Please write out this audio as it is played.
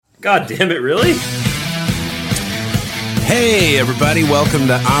God damn it, really? Hey, everybody. Welcome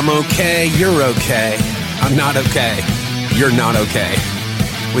to I'm Okay, You're Okay. I'm not okay. You're not okay.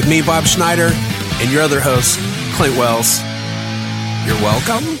 With me, Bob Schneider, and your other host, Clint Wells. You're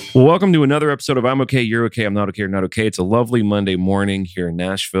welcome. Well, welcome to another episode of I'm Okay, You're Okay, I'm Not Okay, You're Not Okay. It's a lovely Monday morning here in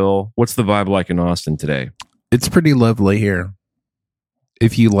Nashville. What's the vibe like in Austin today? It's pretty lovely here.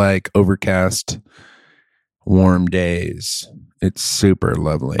 If you like overcast, warm days, it's super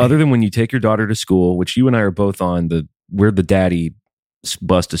lovely. Other than when you take your daughter to school, which you and I are both on, we're the daddy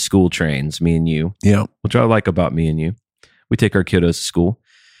bus to school trains, me and you. Yeah. Which I like about me and you. We take our kiddos to school.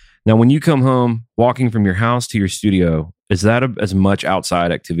 Now, when you come home, walking from your house to your studio, is that as much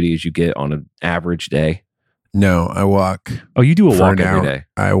outside activity as you get on an average day? No, I walk. Oh, you do a walk an every hour. day?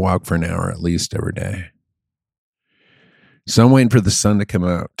 I walk for an hour at least every day. So I'm waiting for the sun to come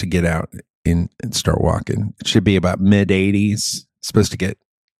out to get out and start walking. It should be about mid 80s.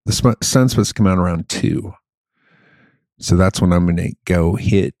 The sun's supposed to come out around 2. So that's when I'm going to go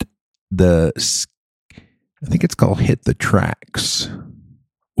hit I think it's called hit the tracks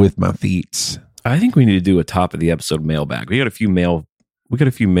with my feet. I think we need to do a top of the episode mailbag. We got a few mail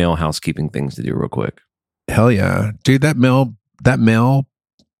housekeeping things to do real quick. Hell yeah. Dude, that mail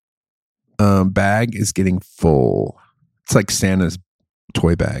bag is getting full. It's like Santa's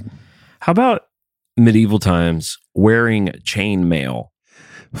toy bag. How about medieval times wearing chain mail?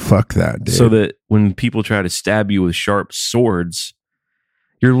 Fuck that, dude. So that when people try to stab you with sharp swords,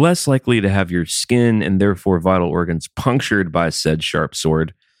 you're less likely to have your skin and therefore vital organs punctured by said sharp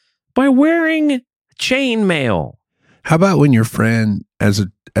sword by wearing chain mail. How about when your friend, as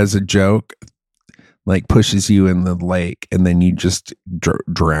a joke, like pushes you in the lake and then you just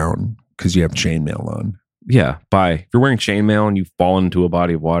drown because you have chainmail on? Yeah, bye. If you're wearing chainmail and you've fallen into a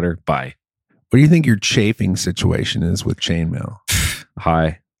body of water, bye. What do you think your chafing situation is with chainmail?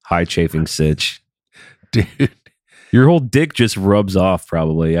 High chafing sitch. Dude. Your whole dick just rubs off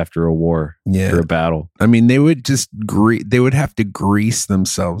probably after a war, after a battle. I mean, they would just they would have to grease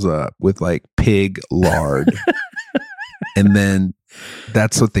themselves up with like pig lard. And then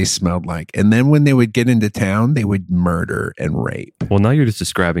that's what they smelled like. And then when they would get into town, they would murder and rape. Well, now you're just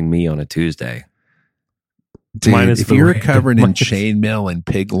describing me on a Tuesday. Dude, if you were covered in chainmail and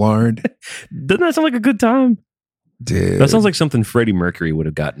pig lard. Doesn't that sound like a good time? Dude. That sounds like something Freddie Mercury would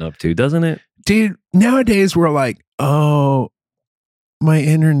have gotten up to, doesn't it? Dude, nowadays we're like, oh, my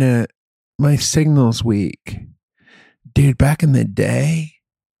internet, my signal's weak. Dude, back in the day,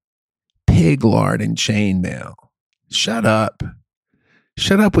 pig lard and chainmail. Shut up.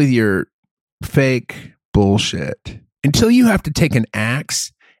 Shut up with your fake bullshit. Until you have to take an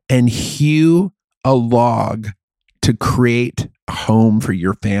axe and hew a log to create a home for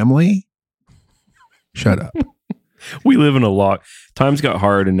your family. Shut up. We live in a log. Times got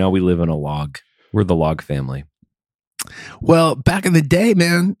hard and now we live in a log. We're the log family. Well, back in the day,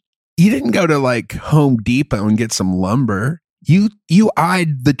 man, you didn't go to like Home Depot and get some lumber. You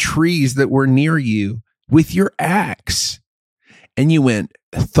eyed the trees that were near you with your axe. And you went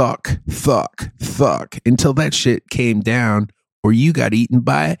thuck, thuck, thuck until that shit came down or you got eaten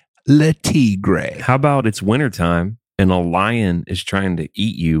by Le Tigre. How about it's wintertime and a lion is trying to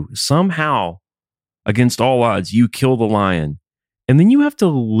eat you? Somehow, against all odds, you kill the lion. And then you have to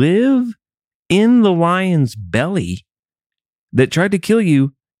live in the lion's belly that tried to kill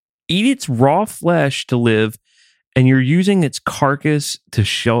you, eat its raw flesh to live, and you're using its carcass to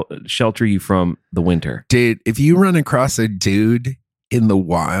shelter you from the winter. Dude, if you run across a dude in the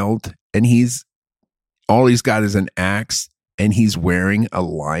wild and all he's got is an axe and he's wearing a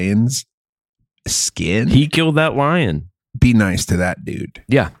lion's skin, he killed that lion. Be nice to that dude.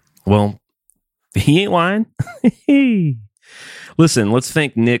 Yeah. Well, he ain't lying. Listen, let's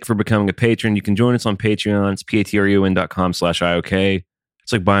thank Nick for becoming a patron. You can join us on Patreon. It's patreon.com/IOK.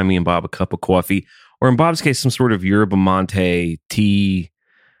 It's like buying me and Bob a cup of coffee. Or in Bob's case, some sort of yerba mate tea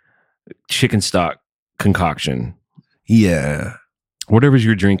chicken stock concoction. Yeah. Whatever's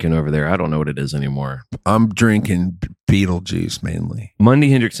you're drinking over there. I don't know what it is anymore. I'm drinking Beetlejuice mainly. Monday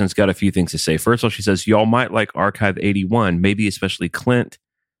Hendrickson's got a few things to say. First of all, she says, y'all might like Archive 81, maybe especially Clint.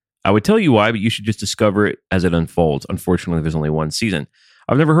 I would tell you why, but you should just discover it as it unfolds. Unfortunately, there's only one season.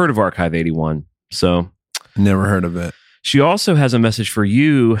 I've never heard of Archive 81, so. Never heard of it. She also has a message for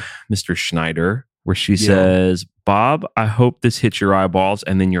you, Mr. Schneider, where she says, Bob, I hope this hits your eyeballs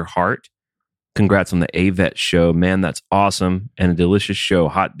and then your heart. Congrats on the AVET show. Man, that's awesome. And a delicious show.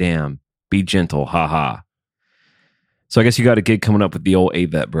 Hot damn. Be gentle. Ha ha. So I guess you got a gig coming up with the old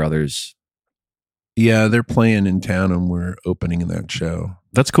AVET brothers. Yeah, they're playing in town and we're opening that show.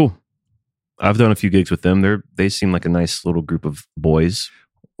 That's cool. I've done a few gigs with them. They seem like a nice little group of boys.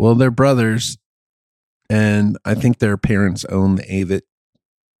 Well, they're brothers, and I think their parents own the Avett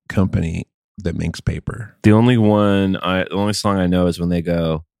company that makes paper. The only song I know is when they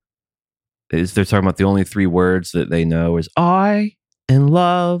go, they're talking about the only 3 words that they know is I and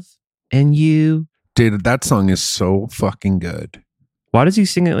love and you. Dude, that song is so fucking good. Why does he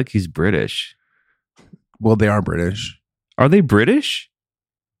sing it like he's British? Well, they are British. Are they British?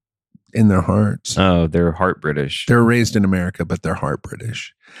 In their hearts. Oh, they're heart British. They're raised in America, but they're heart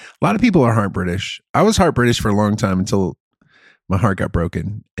British. A lot of people are heart British. I was heart British for a long time until my heart got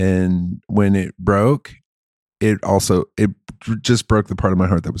broken. And when it broke, it just broke the part of my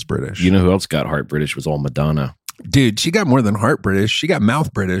heart that was British. You know who else got heart British was old Madonna. Dude, she got more than heart British. She got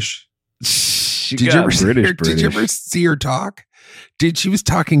mouth British. Did you ever see her talk? Dude, she was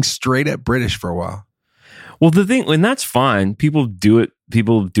talking straight up British for a while. Well, the thing, and that's fine. People do it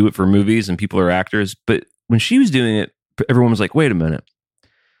for movies and people are actors. But when she was doing it, everyone was like, wait a minute.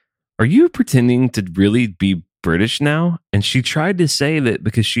 Are you pretending to really be British now? And she tried to say that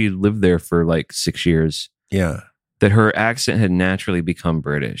because she lived there for like 6 years. Yeah. That her accent had naturally become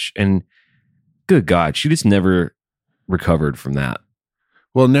British. And good God, she just never recovered from that.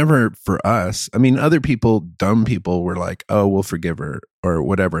 Well, never for us. I mean, other people, dumb people were like, oh, we'll forgive her or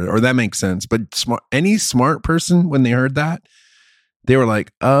whatever. Or that makes sense. But any smart person, when they heard that, they were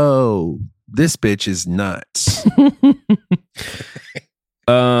like, oh, this bitch is nuts.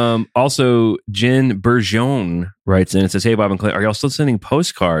 Also, Jen Bergeon writes in and says, hey, Bob and Clay, are y'all still sending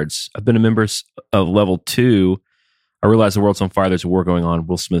postcards? I've been a member of level 2. I realize the world's on fire. There's a war going on.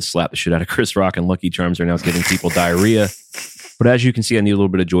 Will Smith slapped the shit out of Chris Rock, and Lucky Charms are now giving people diarrhea. But as you can see, I need a little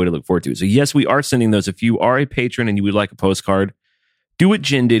bit of joy to look forward to. So yes, we are sending those. If you are a patron and you would like a postcard, do what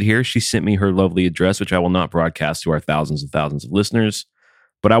Jen did here. She sent me her lovely address, which I will not broadcast to our thousands and thousands of listeners.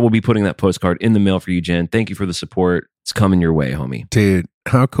 But I will be putting that postcard in the mail for you, Jen. Thank you for the support. It's coming your way, homie. Dude,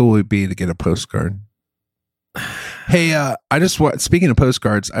 how cool would it be to get a postcard? Hey, speaking of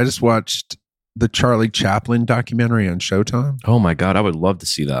postcards, I just watched the Charlie Chaplin documentary on Showtime. Oh my God, I would love to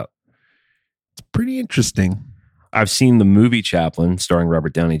see that. It's pretty interesting. I've seen the movie Chaplin starring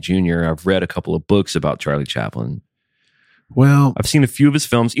Robert Downey Jr. I've read a couple of books about Charlie Chaplin. Well, I've seen a few of his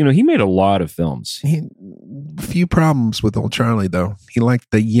films. You know, he made a lot of films. A few problems with old Charlie, though. He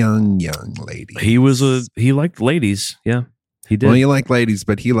liked the young ladies. He liked ladies. Yeah, he did. Well, he liked ladies,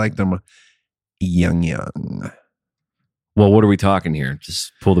 but he liked them young. Well, what are we talking here?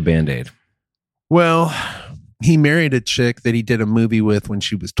 Just pull the Band-Aid. Well, he married a chick that he did a movie with when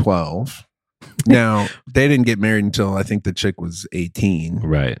she was 12. Now, they didn't get married until I think the chick was 18.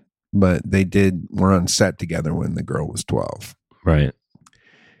 Right. But they were on set together when the girl was 12. Right.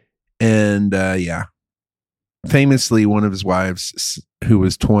 And yeah. Famously, one of his wives who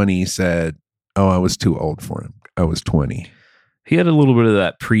was 20 said, oh, I was too old for him. I was 20. He had a little bit of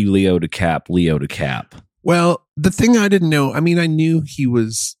that pre-Leo to Cap. Well, the thing I didn't know, I mean, I knew he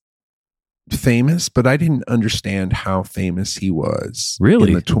was famous, but I didn't understand how famous he was.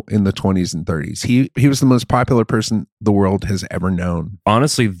 Really? In the 20s and 30s. He was the most popular person the world has ever known.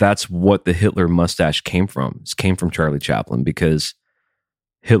 Honestly, that's what the Hitler mustache came from. It came from Charlie Chaplin because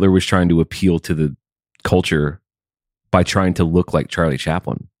Hitler was trying to appeal to the culture by trying to look like Charlie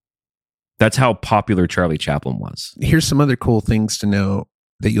Chaplin. That's how popular Charlie Chaplin was. Here's some other cool things to know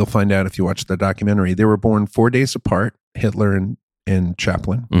that you'll find out if you watch the documentary. They were born 4 days apart, Hitler and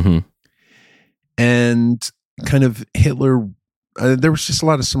Chaplin. Mm-hmm. And kind of Hitler, there was just a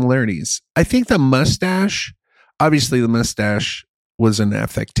lot of similarities. I think the mustache, obviously the mustache was an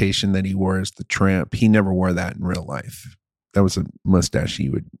affectation that he wore as the tramp. He never wore that in real life. That was a mustache he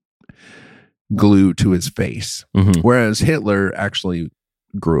would glue to his face. Mm-hmm. Whereas Hitler actually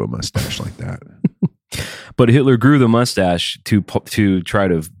grew a mustache like that. But Hitler grew the mustache to try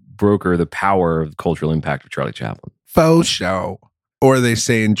to broker the power of the cultural impact of Charlie Chaplin. Faux show. Or as they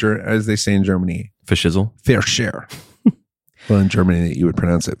say in Germany, Faschizzle. fair share. Well, in Germany, you would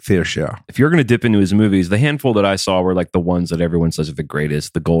pronounce it fair share. If you're going to dip into his movies, the handful that I saw were like the ones that everyone says are the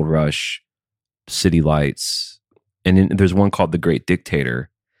greatest: The Gold Rush, City Lights, and there's one called The Great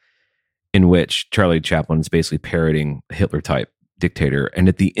Dictator, in which Charlie Chaplin is basically parroting a Hitler-type dictator. And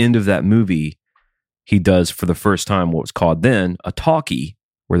at the end of that movie, he does for the first time what was called then a talkie,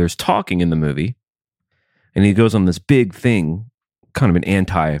 where there's talking in the movie, and he goes on this big thing, kind of an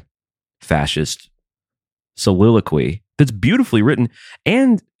anti-fascist soliloquy that's beautifully written.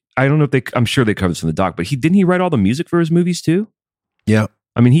 And I don't know if I'm sure they covered this in the doc, but didn't he write all the music for his movies too? Yeah.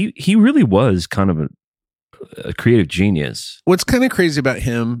 I mean, he really was kind of a creative genius. What's kind of crazy about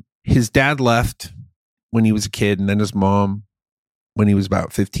him, his dad left when he was a kid, and then his mom, when he was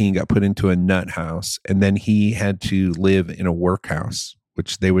about 15, got put into a nut house, and then he had to live in a workhouse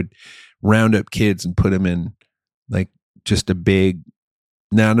which they would round up kids and put them in like just a big,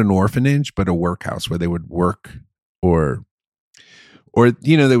 not an orphanage, but a workhouse where they would work or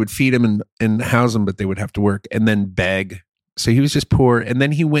they would feed them and house them, but they would have to work and then beg. So he was just poor. And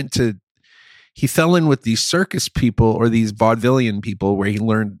then he fell in with these circus people or these vaudevillian people where he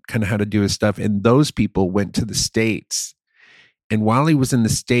learned kind of how to do his stuff. And those people went to the States. And while he was in the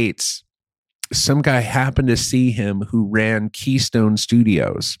States, some guy happened to see him who ran Keystone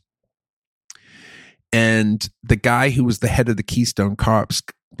Studios. And the guy who was the head of the Keystone Cops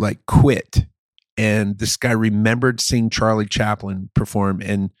like quit. And this guy remembered seeing Charlie Chaplin perform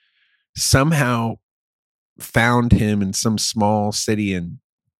and somehow found him in some small city in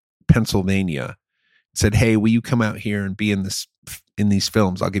Pennsylvania. Said, "Hey, will you come out here and be in these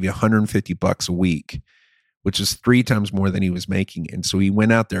films? I'll give you $150 a week," which is 3 times more than he was making. And so he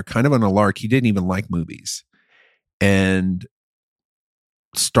went out there kind of on a lark. He didn't even like movies and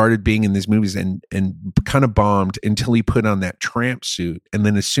started being in these movies and kind of bombed until he put on that tramp suit. And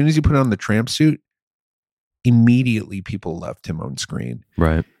then as soon as he put on the tramp suit, immediately people loved him on screen.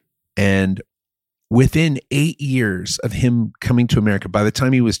 Right. And within 8 years of him coming to America, by the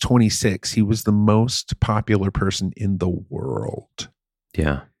time he was 26, he was the most popular person in the world.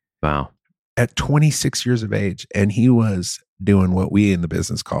 Yeah. Wow. At 26 years of age. And he was doing what we in the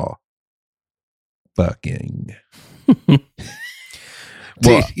business call fucking.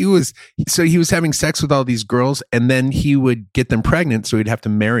 Well, he was having sex with all these girls and then he would get them pregnant. So he'd have to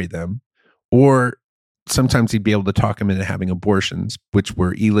marry them, or sometimes he'd be able to talk them into having abortions, which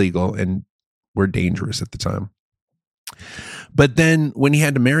were illegal and were dangerous at the time. But then when he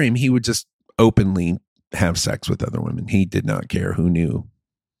had to marry him, he would just openly have sex with other women. He did not care who knew,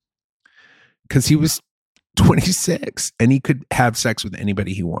 because he was 26 and he could have sex with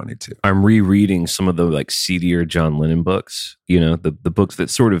anybody he wanted to. I'm rereading some of the like seedier John Lennon books, the books that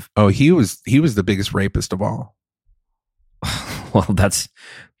sort of, he was the biggest rapist of all. well,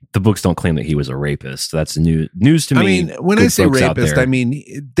 the books don't claim that he was a rapist. That's news to me. I mean, when I say rapist, I mean,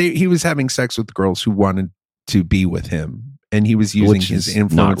 he was having sex with girls who wanted to be with him, and he was using his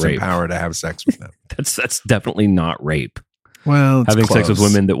influence and power to have sex with them. That's definitely not rape. Well, having sex with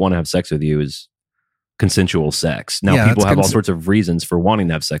women that want to have sex with you is consensual sex. Now, people have all sorts of reasons for wanting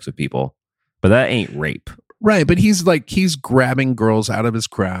to have sex with people, but that ain't rape. Right, but he's grabbing girls out of his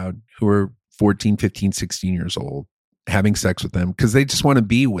crowd who are 14, 15, 16 years old, having sex with them because they just want to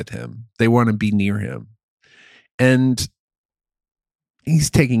be with him. They want to be near him. And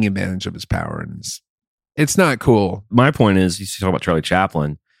he's taking advantage of his power, and it's not cool. My point is, you talk about Charlie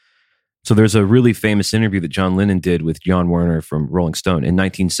Chaplin. So there's a really famous interview that John Lennon did with Jan Werner from Rolling Stone in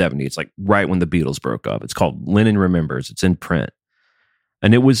 1970. It's like right when the Beatles broke up. It's called Lennon Remembers. It's in print.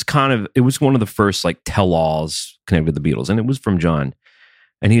 And it was one of the first like tell-alls connected with the Beatles. And it was from John.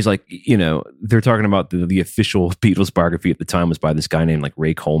 And he's like, they're talking about the official Beatles biography at the time was by this guy named like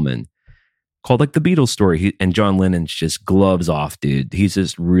Ray Coleman, called like The Beatles Story. And John Lennon's just gloves off, dude. He's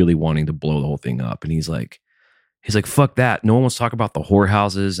just really wanting to blow the whole thing up. And he's like, fuck that. No one wants to talk about the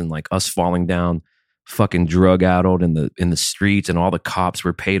whorehouses and like us falling down fucking drug addled in the streets, and all the cops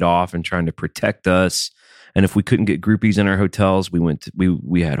were paid off and trying to protect us. And if we couldn't get groupies in our hotels, we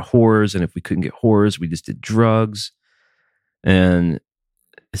had whores. And if we couldn't get whores, we just did drugs. And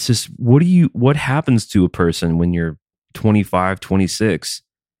it's just, what happens to a person when you're 25, 26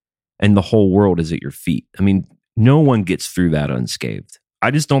 and the whole world is at your feet? I mean, no one gets through that unscathed.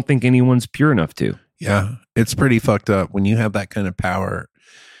 I just don't think anyone's pure enough to. Yeah, it's pretty fucked up. When you have that kind of power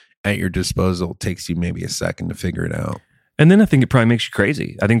at your disposal, it takes you maybe a second to figure it out. And then I think it probably makes you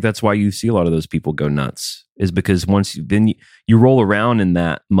crazy. I think that's why you see a lot of those people go nuts, is because once you roll around in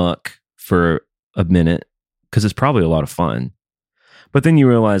that muck for a minute, because it's probably a lot of fun. But then you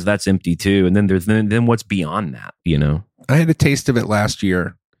realize that's empty too. And then then what's beyond that, I had a taste of it last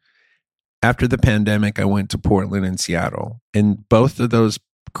year. After the pandemic, I went to Portland and Seattle, and both of those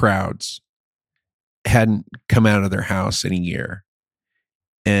crowds hadn't come out of their house in a year.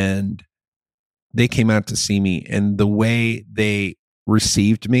 And they came out to see me, and the way they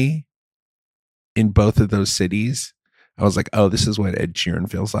received me in both of those cities, I was like, oh, this is what Ed Sheeran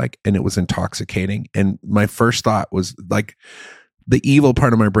feels like. And it was intoxicating. And my first thought was like, the evil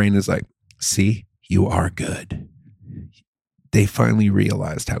part of my brain is like, see, you are good. They finally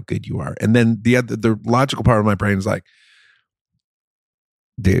realized how good you are. And then the logical part of my brain is like,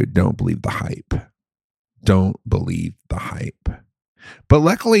 dude, don't believe the hype. Don't believe the hype. But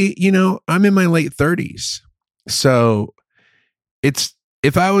luckily, I'm in my late 30s. So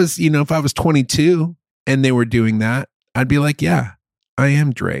if I was 22 and they were doing that, I'd be like, yeah, I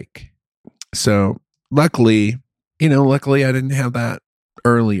am Drake. So luckily I didn't have that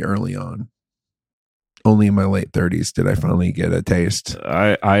early on. Only in my late 30s did I finally get a taste.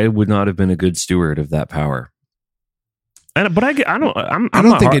 I would not have been a good steward of that power. But I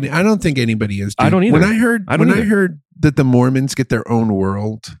don't think anybody is. Dude. I don't either. I heard that the Mormons get their own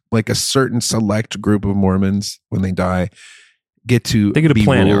world, like a certain select group of Mormons when they die they get a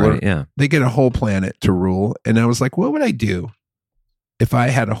planet, right? Yeah, they get a whole planet to rule. And I was like, what would I do if I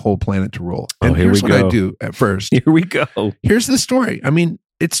had a whole planet to rule? And here's what I do at first. Here we go. Here's the story. I mean,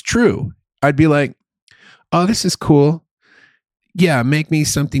 it's true. I'd be like, oh, this is cool. Yeah, make me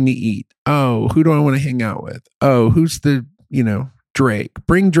something to eat. Oh, who do I want to hang out with? Oh, who's the, Drake?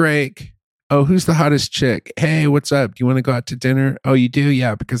 Bring Drake. Oh, who's the hottest chick? Hey, what's up? Do you want to go out to dinner? Oh, you do?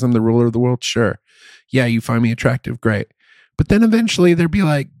 Yeah, because I'm the ruler of the world? Sure. Yeah, you find me attractive? Great. But then eventually there'd be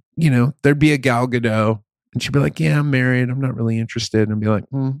like, there'd be a Gal Gadot and she'd be like, yeah, I'm married. I'm not really interested. And I'd be like,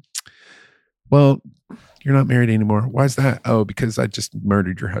 well, you're not married anymore. Why is that? Oh, because I just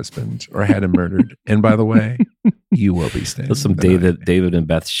murdered your husband or I had him murdered. And by the way, you will be staying. That's some David and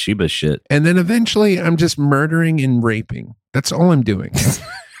Bathsheba shit. And then eventually I'm just murdering and raping. That's all I'm doing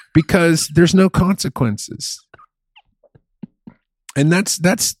because there's no consequences. And that's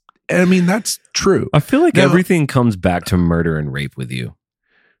true. I feel like everything comes back to murder and rape with you.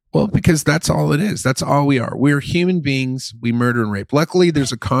 Well, because that's all it is. That's all we are. We're human beings. We murder and rape. Luckily,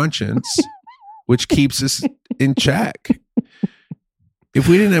 there's a conscience which keeps us in check. If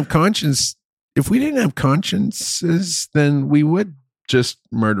we didn't have consciences, then we would just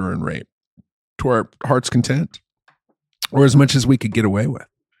murder and rape to our heart's content, or as much as we could get away with.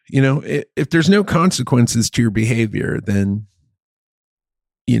 If there's no consequences to your behavior, then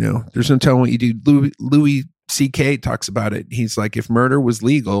there's no telling what you do. Louis C.K. talks about it. He's like, if murder was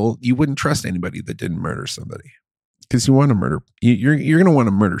legal, you wouldn't trust anybody that didn't murder somebody because you want to murder. You're going to want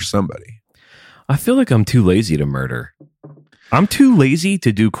to murder somebody. I feel like I'm too lazy to murder. I'm too lazy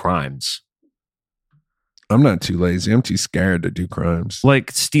to do crimes. I'm not too lazy. I'm too scared to do crimes.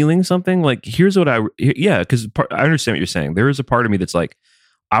 Like stealing something. Like here's what because I understand what you're saying. There is a part of me that's like,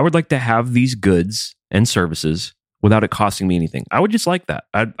 I would like to have these goods and services without it costing me anything. I would just like that.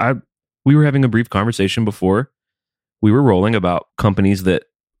 We were having a brief conversation before we were rolling about companies that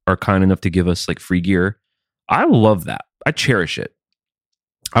are kind enough to give us like free gear. I love that. I cherish it.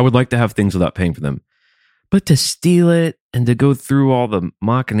 I would like to have things without paying for them. But to steal it and to go through all the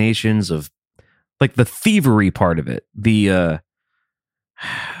machinations of like the thievery part of it, the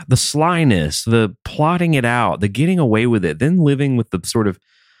slyness, the plotting it out, the getting away with it, then living with the sort of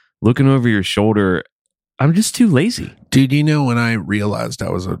looking over your shoulder, I'm just too lazy. Dude, when I realized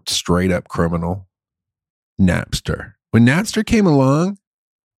I was a straight up criminal? Napster. When Napster came along,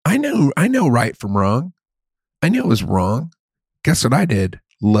 I know right from wrong. I knew it was wrong. Guess what I did?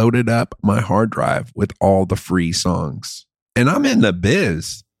 Loaded up my hard drive with all the free songs. And I'm in the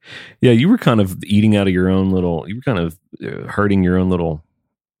biz. Yeah, you were kind of eating out of your own little, you were kind of hurting your own little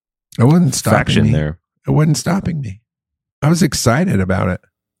I wasn't stopping faction me. there. It wasn't stopping me. I was excited about it.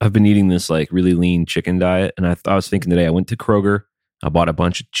 I've been eating this like really lean chicken diet. And I was thinking today, I went to Kroger. I bought a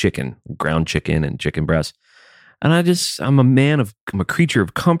bunch of chicken, ground chicken and chicken breast. And I'm a creature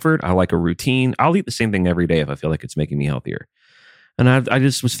of comfort. I like a routine. I'll eat the same thing every day if I feel like it's making me healthier. And I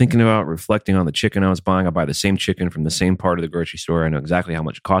just was thinking about reflecting on the chicken I was buying. I buy the same chicken from the same part of the grocery store. I know exactly how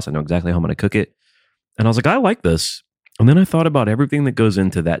much it costs. I know exactly how I'm going to cook it. And I was like, I like this. And then I thought about everything that goes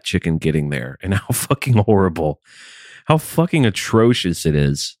into that chicken getting there and how fucking horrible, how fucking atrocious it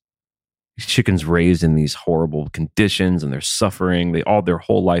is. These chickens raised in these horrible conditions and they're suffering. Their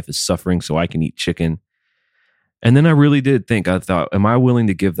whole life is suffering so I can eat chicken. And then I really did think, I thought, am I willing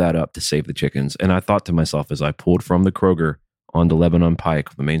to give that up to save the chickens? And I thought to myself as I pulled from the Kroger onto Lebanon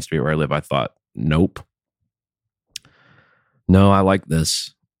Pike, the main street where I live, I thought, nope. No, I like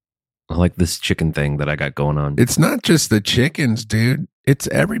this. I like this chicken thing that I got going on. It's not just the chickens, dude. It's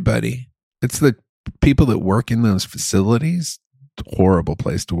everybody. It's the people that work in those facilities. It's a horrible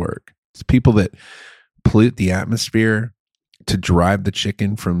place to work. It's people that pollute the atmosphere to drive the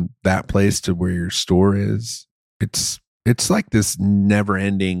chicken from that place to where your store is. It's like this never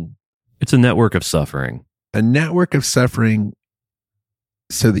ending. It's a network of suffering. A network of suffering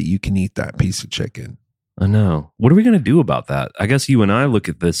so that you can eat that piece of chicken. I know. What are we going to do about that? I guess you and I look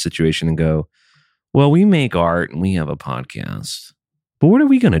at this situation and go, well, we make art and we have a podcast. But what are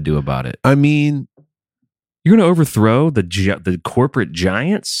we going to do about it? I mean, you're going to overthrow the corporate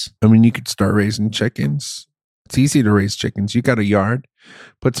giants? I mean, you could start raising chickens. It's easy to raise chickens. You got a yard.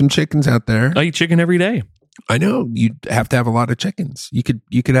 Put some chickens out there. I eat chicken every day. I know. You'd have to have a lot of chickens. You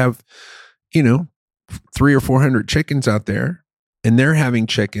could have, 300 or 400 chickens out there and they're having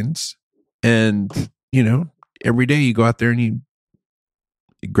chickens. And, every day you go out there and you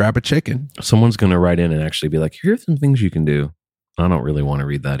grab a chicken. Someone's going to write in and actually be like, here's some things you can do. I don't really want to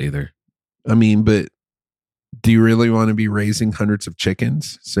read that either. I mean, but do you really want to be raising hundreds of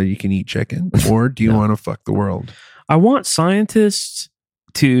chickens so you can eat chicken? Or do you want to fuck the world? I want scientists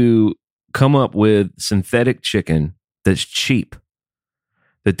to come up with synthetic chicken that's cheap,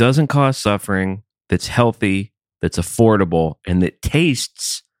 that doesn't cause suffering, that's healthy, that's affordable, and that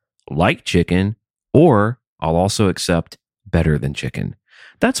tastes like chicken, or I'll also accept better than chicken.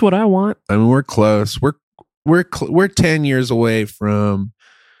 That's what I want. I mean, we're close. We're 10 years away from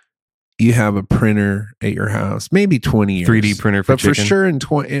you have a printer at your house, maybe 20 years. 3D printer for but chicken.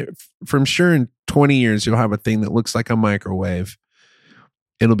 For sure in 20 years, you'll have a thing that looks like a microwave.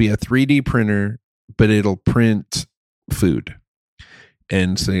 It'll be a 3D printer, but it'll print food.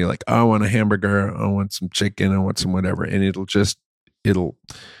 And so you're like, oh, I want a hamburger. I want some chicken. I want some whatever. And it'll just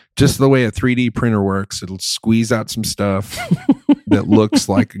the way a 3D printer works, it'll squeeze out some stuff that looks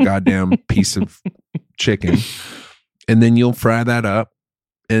like a goddamn piece of chicken. And then you'll fry that up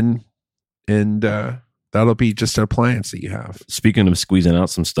and that'll be just an appliance that you have. Speaking of squeezing out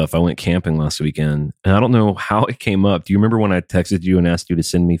some stuff, I went camping last weekend, and I don't know how it came up. Do you remember when I texted you and asked you to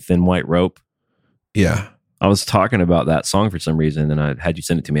send me Thin White Rope? Yeah. I was talking about that song for some reason, and I had you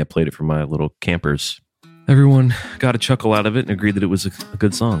send it to me. I played it for my little campers. Everyone got a chuckle out of it and agreed that it was a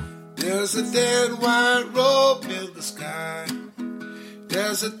good song. There's a thin white rope in the sky.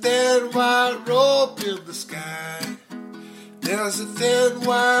 There's a thin white rope in the sky. There's a thin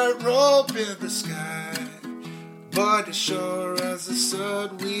white rope in the sky. But as sure as the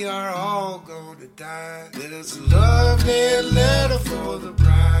sun, we are all gonna die. There's a lovely letter for the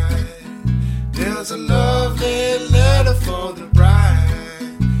bride. There's a lovely letter for the bride.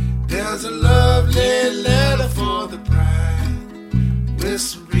 There's a lovely letter for the bride. With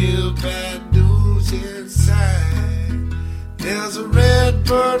some real bad news inside. There's a red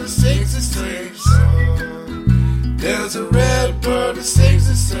bird that sings the same song. There's a red bird that sings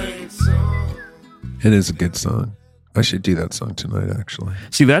the same song. It is a good song. I should do that song tonight, actually.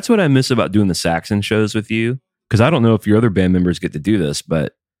 See, that's what I miss about doing the Saxon shows with you. Because I don't know if your other band members get to do this,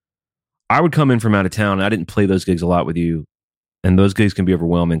 but I would come in from out of town. And I didn't play those gigs a lot with you. And those gigs can be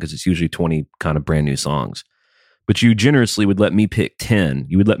overwhelming because it's usually 20 kind of brand new songs. But you generously would let me pick 10.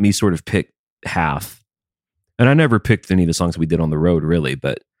 You would let me sort of pick half. And I never picked any of the songs we did on the road, really.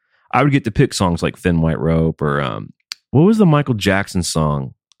 But I would get to pick songs like Thin White Rope or what was the Michael Jackson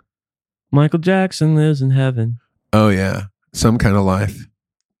song? Michael Jackson lives in heaven. Oh, yeah. Some Kind of Life.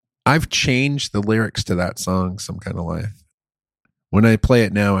 I've changed the lyrics to that song, Some Kind of Life. When I play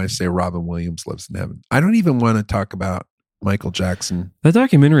it now, I say Robin Williams lives in heaven. I don't even want to talk about Michael Jackson. That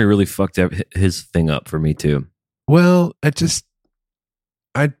documentary really fucked up his thing up for me, too. Well, I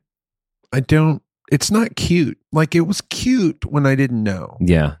don't, it's not cute. Like, it was cute when I didn't know.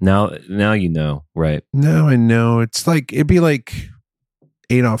 Yeah. Now you know, right? Now I know. It's like, it'd be like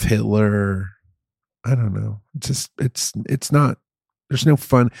Adolf Hitler. I don't know. It's not, there's no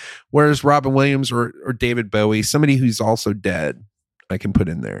fun. Whereas Robin Williams or David Bowie, somebody who's also dead, I can put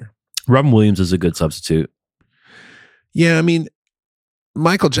in there. Robin Williams is a good substitute. Yeah. I mean,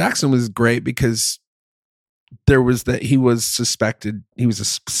 Michael Jackson was great because there was that he was a suspected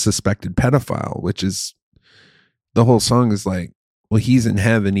pedophile, which is the whole song is like, well, he's in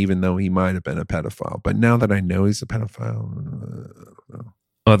heaven, even though he might have been a pedophile. But now that I know he's a pedophile, I don't know.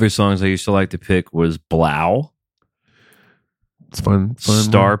 Other songs I used to like to pick was Blow. It's fun.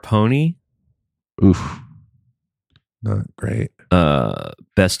 Star Pony. Oof. Not great.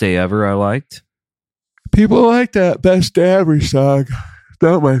 Best Day Ever I liked. People like that Best Day Ever song.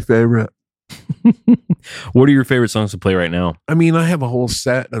 Not my favorite. What are your favorite songs to play right now? I mean, I have a whole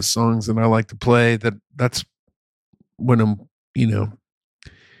set of songs that I like to play. That's when I'm,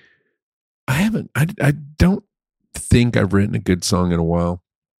 I don't think I've written a good song in a while.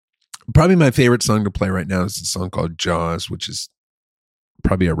 Probably my favorite song to play right now is a song called Jaws, which is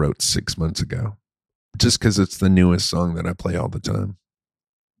probably I wrote 6 months ago, just because it's the newest song that I play all the time.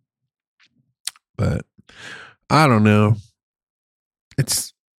 But I don't know.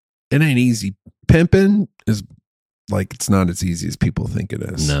 It ain't easy. Pimping is like, it's not as easy as people think it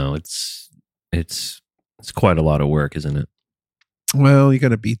is. No, it's quite a lot of work, isn't it? Well, you got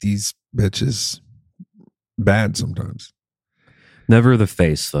to beat these bitches bad sometimes. Never the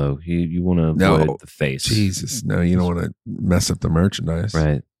face, though. You want to avoid the face. Jesus, no, you don't want to mess up the merchandise.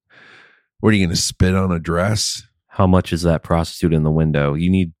 Right. What are you going to spit on a dress? How much is that prostitute in the window? You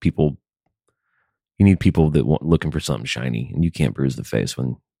need people that want looking for something shiny, and you can't bruise the face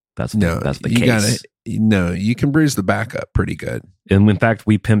when that's the case. You can bruise the back up pretty good. And in fact,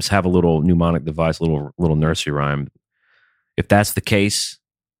 we pimps have a little mnemonic device, little nursery rhyme. If that's the case,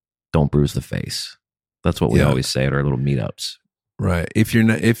 don't bruise the face. That's what we Yeah. always say at our little meetups. Right. If you're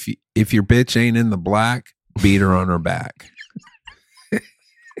not, if your bitch ain't in the black, beat her on her back.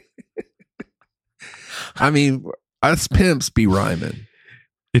 I mean, us pimps be rhyming.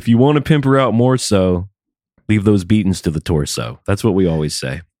 If you want to pimp her out more so, leave those beatings to the torso. That's what we always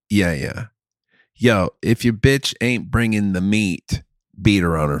say. Yeah, yeah. Yo, if your bitch ain't bringing the meat, beat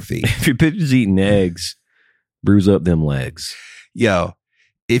her on her feet. If your bitch is eating eggs, bruise up them legs. Yo,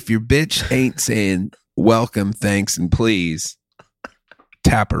 if your bitch ain't saying welcome, thanks, and please,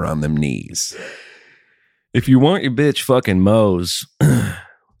 tap her on them knees. If you want your bitch fucking mows,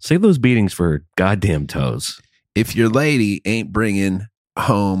 save those beatings for her goddamn toes. If your lady ain't bringing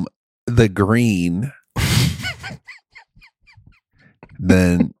home the green,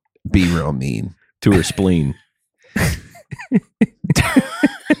 then be real mean. To her spleen.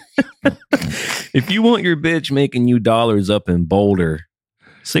 If you want your bitch making you dollars up in Boulder,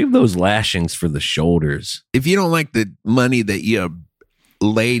 save those lashings for the shoulders. If you don't like the money that your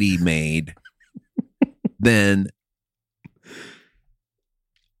lady made, then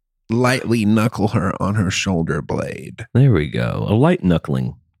lightly knuckle her on her shoulder blade. There we go. A light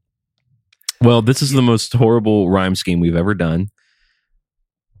knuckling. Well, this is the most horrible rhyme scheme we've ever done.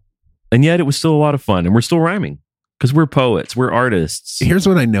 And yet it was still a lot of fun. And we're still rhyming because we're poets. We're artists. Here's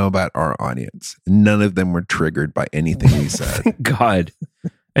what I know about our audience. None of them were triggered by anything we said. Thank God.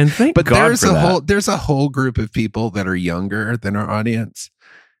 And thank But God for that. there's a whole group of people that are younger than our audience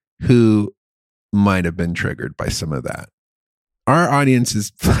who might have been triggered by some of that. Our audience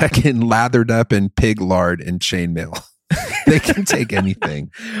is fucking lathered up in pig lard and chainmail. They can take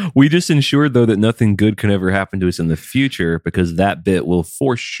anything. We just ensured, though, that nothing good can ever happen to us in the future because that bit will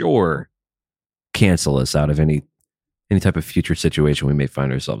for sure cancel us out of any type of future situation we may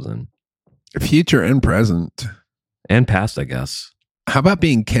find ourselves in. Future and present. And past, I guess. How about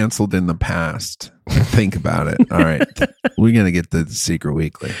being canceled in the past? Think about it. All right. We're going to get the Secret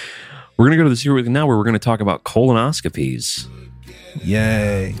Weekly. We're going to go to the Secret Weekly now where we're going to talk about colonoscopies.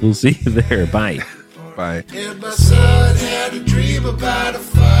 Yay. We'll see you there. Bye. Bye. And my son had a dream about a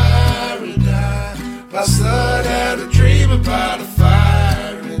fire and I. My son had a dream about a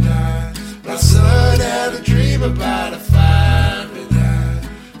fire and I. My son had a dream about a fire and I.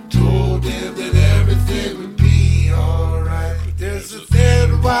 Told him that everything would be alright. But there's a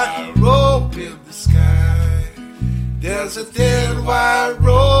thin white rope in the sky. There's a thin white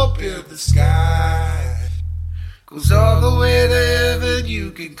rope in the sky. Goes all the way to heaven,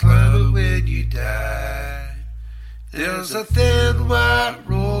 you can climb it when you die. There's a thin white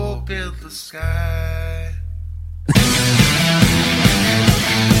rope in the sky.